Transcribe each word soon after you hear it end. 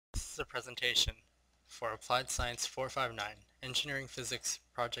the presentation for Applied Science 459, Engineering Physics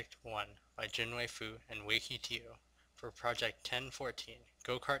Project 1 by Junwei Fu and Weiki Teo for Project 1014,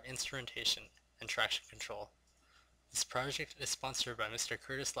 Go-Kart Instrumentation and Traction Control. This project is sponsored by Mr.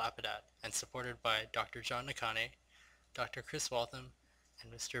 Curtis Lapidat and supported by Dr. John Nakane, Dr. Chris Waltham,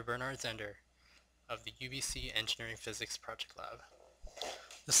 and Mr. Bernard Zender of the UBC Engineering Physics Project Lab.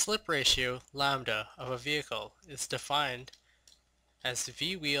 The slip ratio, lambda, of a vehicle is defined as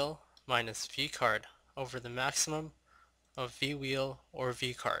v-wheel minus v-kart over the maximum of v-wheel or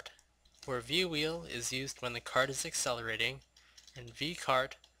v-kart, where v-wheel is used when the kart is accelerating and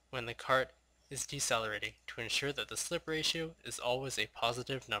v-kart when the kart is decelerating to ensure that the slip ratio is always a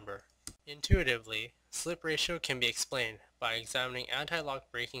positive number. Intuitively, slip ratio can be explained by examining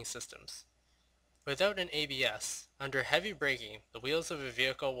anti-lock braking systems. Without an ABS, under heavy braking, the wheels of a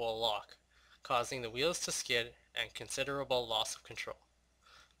vehicle will lock, causing the wheels to skid and considerable loss of control.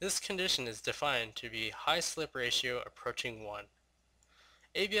 This condition is defined to be high slip ratio approaching 1.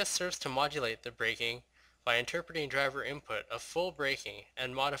 ABS serves to modulate the braking by interpreting driver input of full braking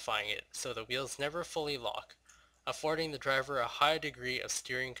and modifying it so the wheels never fully lock, affording the driver a high degree of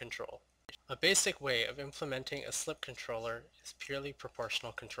steering control. A basic way of implementing a slip controller is purely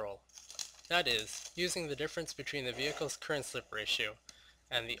proportional control. That is, using the difference between the vehicle's current slip ratio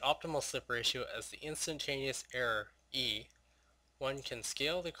and the optimal slip ratio as the instantaneous error, E, one can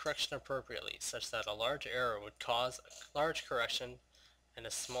scale the correction appropriately such that a large error would cause a large correction and a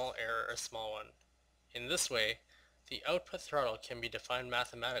small error a small one. In this way, the output throttle can be defined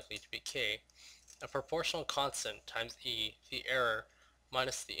mathematically to be K, a proportional constant times E, the error,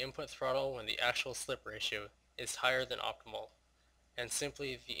 minus the input throttle when the actual slip ratio is higher than optimal, and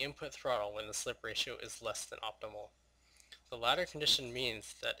simply the input throttle when the slip ratio is less than optimal. The latter condition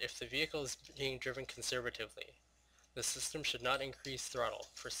means that if the vehicle is being driven conservatively, the system should not increase throttle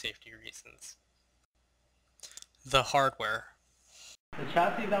for safety reasons. The hardware. The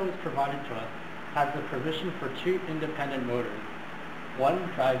chassis that was provided to us has the provision for 2 independent motors, one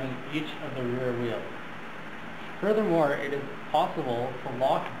driving each of the rear wheels. Furthermore, it is possible to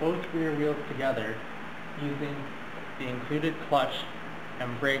lock both rear wheels together using the included clutch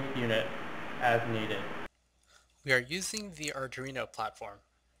and brake unit as needed. We are using the Arduino platform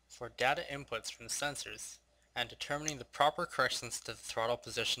for data inputs from the sensors and determining the proper corrections to the throttle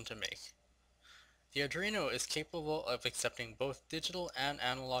position to make. The Arduino is capable of accepting both digital and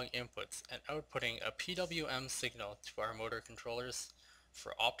analog inputs and outputting a PWM signal to our motor controllers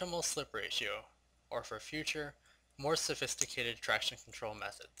for optimal slip ratio or for future, more sophisticated traction control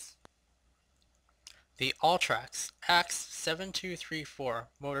methods. The Alltrax AX7234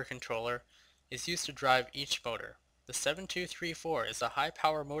 motor controller is used to drive each motor. The 7234 is a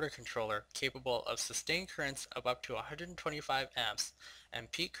high-power motor controller capable of sustained currents of up to 125 amps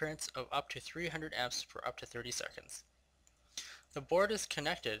and peak currents of up to 300 amps for up to 30 seconds. The board is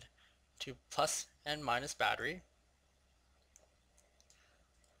connected to plus and minus battery,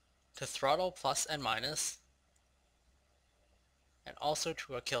 to throttle plus and minus, and also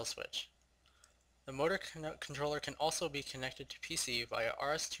to a kill switch. The motor controller can also be connected to PC via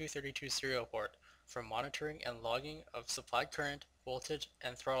RS-232 serial port for monitoring and logging of supplied current, voltage,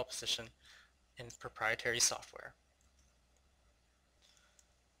 and throttle position in proprietary software.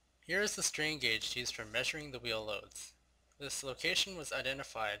 Here is the strain gauge used for measuring the wheel loads. This location was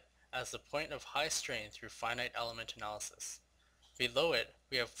identified as the point of high strain through finite element analysis. Below it,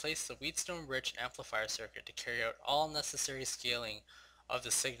 we have placed the Wheatstone bridge amplifier circuit to carry out all necessary scaling of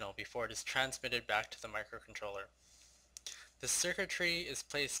the signal before it is transmitted back to the microcontroller. The circuitry is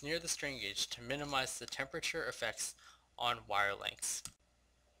placed near the strain gauge to minimize the temperature effects on wire lengths.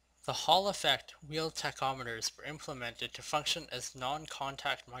 The Hall effect wheel tachometers were implemented to function as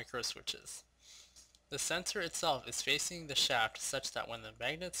non-contact microswitches. The sensor itself is facing the shaft such that when the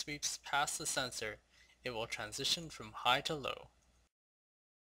magnet sweeps past the sensor, it will transition from high to low.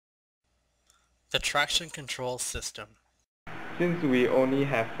 The traction control system. Since we only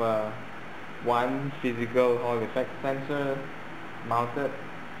have one physical Hall effect sensor mounted,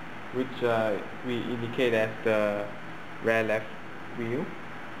 which we indicate as the rear left wheel.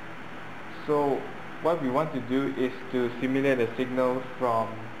 So what we want to do is to simulate a signal from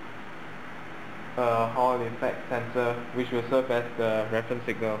a Hall effect sensor which will serve as the reference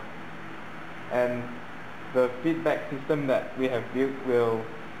signal. And the feedback system that we have built will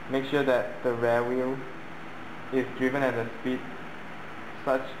make sure that the rear wheel is driven at a speed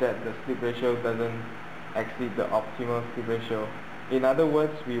such that the slip ratio doesn't exceed the optimal slip ratio. In other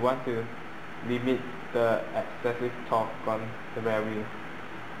words, we want to limit the excessive torque on the rear wheel.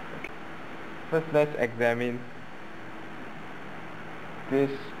 First, let's examine this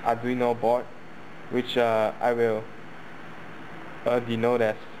Arduino board, which I will denote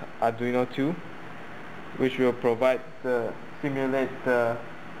as Arduino 2, which will simulate the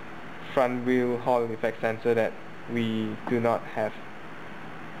front wheel Hall effect sensor that we do not have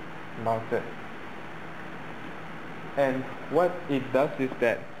mounted. And what it does is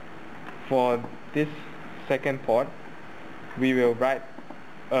that for this second port, we will write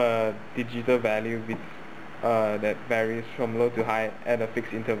a digital value with that varies from low to high at a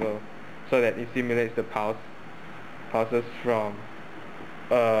fixed interval, so that it simulates the pulses from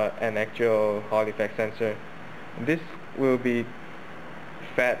an actual Hall effect sensor. This will be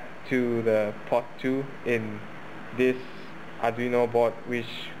fed to the port 2 in this Arduino board,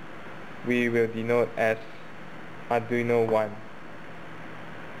 which we will denote as Arduino 1.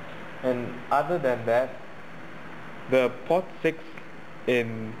 And other than that, the port 6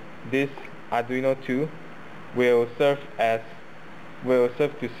 in this Arduino 2 will serve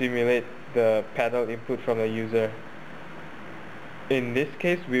to simulate the pedal input from the user. In this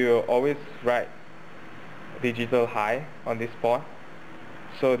case, we will always write digital high on this port,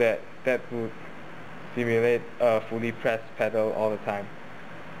 so that would simulate a fully pressed pedal all the time.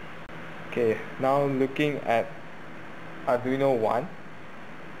 Okay, now looking at Arduino 1,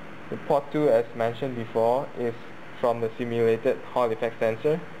 the port 2, as mentioned before, is from the simulated Hall effect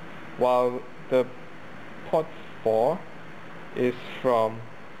sensor, while the port 4 is from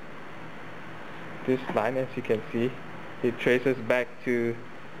this line. As you can see, it traces back to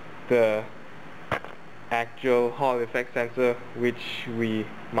the actual Hall effect sensor which we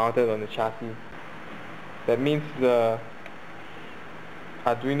mounted on the chassis. That means the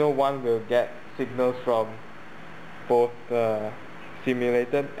Arduino 1 will get signals from both the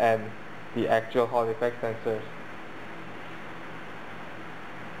simulated and the actual Hall effect sensors.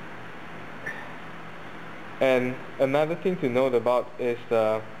 And another thing to note about is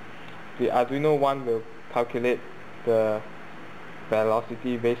the Arduino 1 will calculate the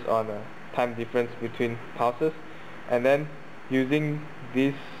velocity based on the time difference between pulses, and then using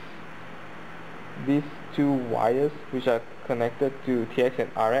these two wires which are connected to TX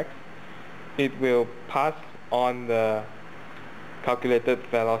and RX, it will pass on the calculated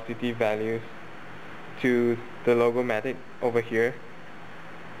velocity values to the logomatic over here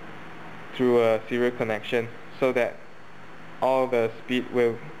through a serial connection, so that all the speed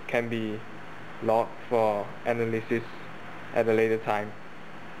can be logged for analysis at a later time.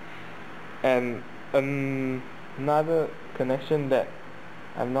 And another connection that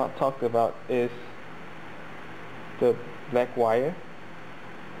I've not talked about is the black wire,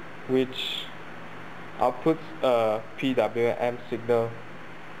 which outputs a PWM signal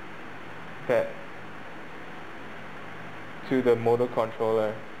to the motor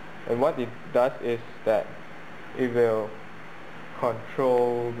controller. And what it does is that it will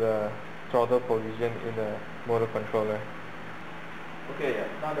control the throttle position in the motor controller. Okay,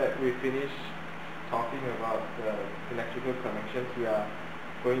 now that we finished talking about the electrical connections, we are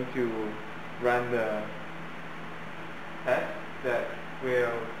going to run the test that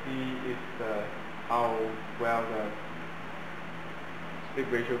will see how well the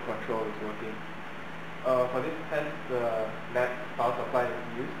split ratio control is working. For this test, the net power supply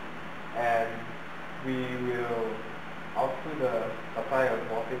is used, and we will apply a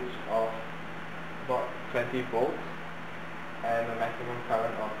voltage of about 20 volts and a maximum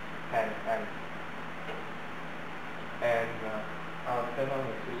current of 10 amps. And I'll turn on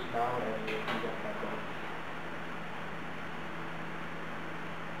the switch now and you'll see what happens.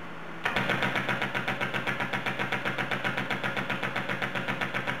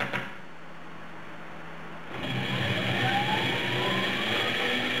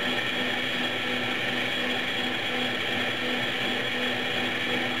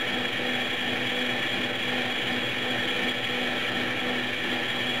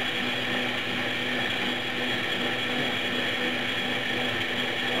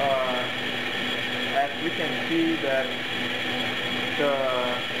 We can see that the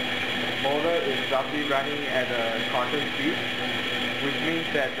motor is roughly running at a constant speed, which means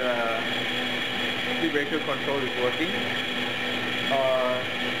that the speed ratio control is working.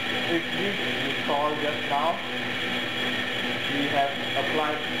 If we recall just now, we have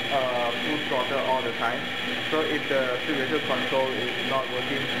applied full throttle all the time. So if the speed ratio control is not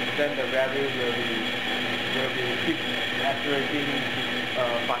working, then the value will keep accelerating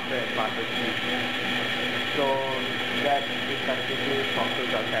faster and faster speed. So that effectively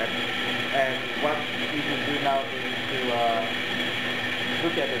concludes our test. And what we can do now is to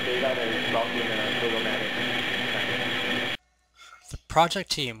look at the data that is logged in the logomatic. The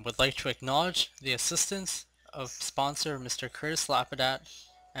project team would like to acknowledge the assistance of sponsor Mr. Curtis Lapadat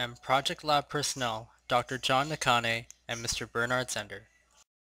and Project Lab personnel Dr. John Nakane and Mr. Bernard Zender.